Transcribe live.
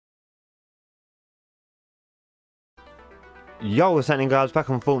Yo, what's happening, guys?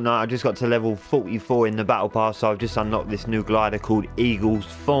 Back on Fortnite. I just got to level 44 in the battle pass, so I've just unlocked this new glider called Eagle's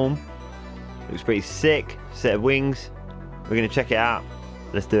Form. Looks pretty sick. Set of wings. We're going to check it out.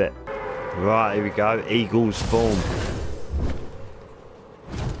 Let's do it. Right, here we go. Eagle's Form.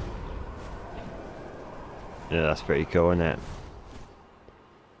 Yeah, that's pretty cool, isn't it?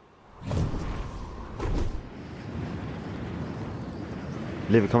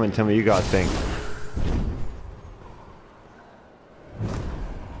 Leave a comment, tell me what you guys think.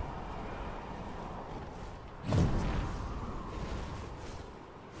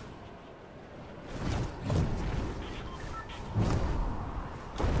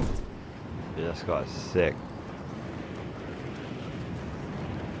 Yeah, that's quite sick.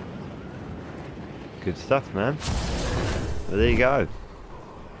 Good stuff, man. Well, there you go.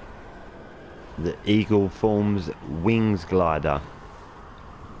 The Eagle Forms Wings Glider.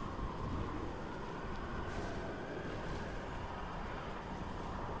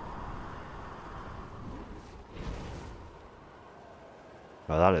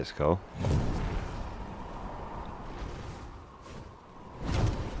 Oh, that looks cool.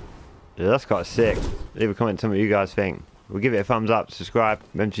 Yeah, that's quite sick. Leave a comment, tell me what you guys think. We'll give it a thumbs up, subscribe.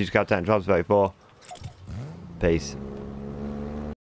 Remember to subscribe to Tribes 34. Peace.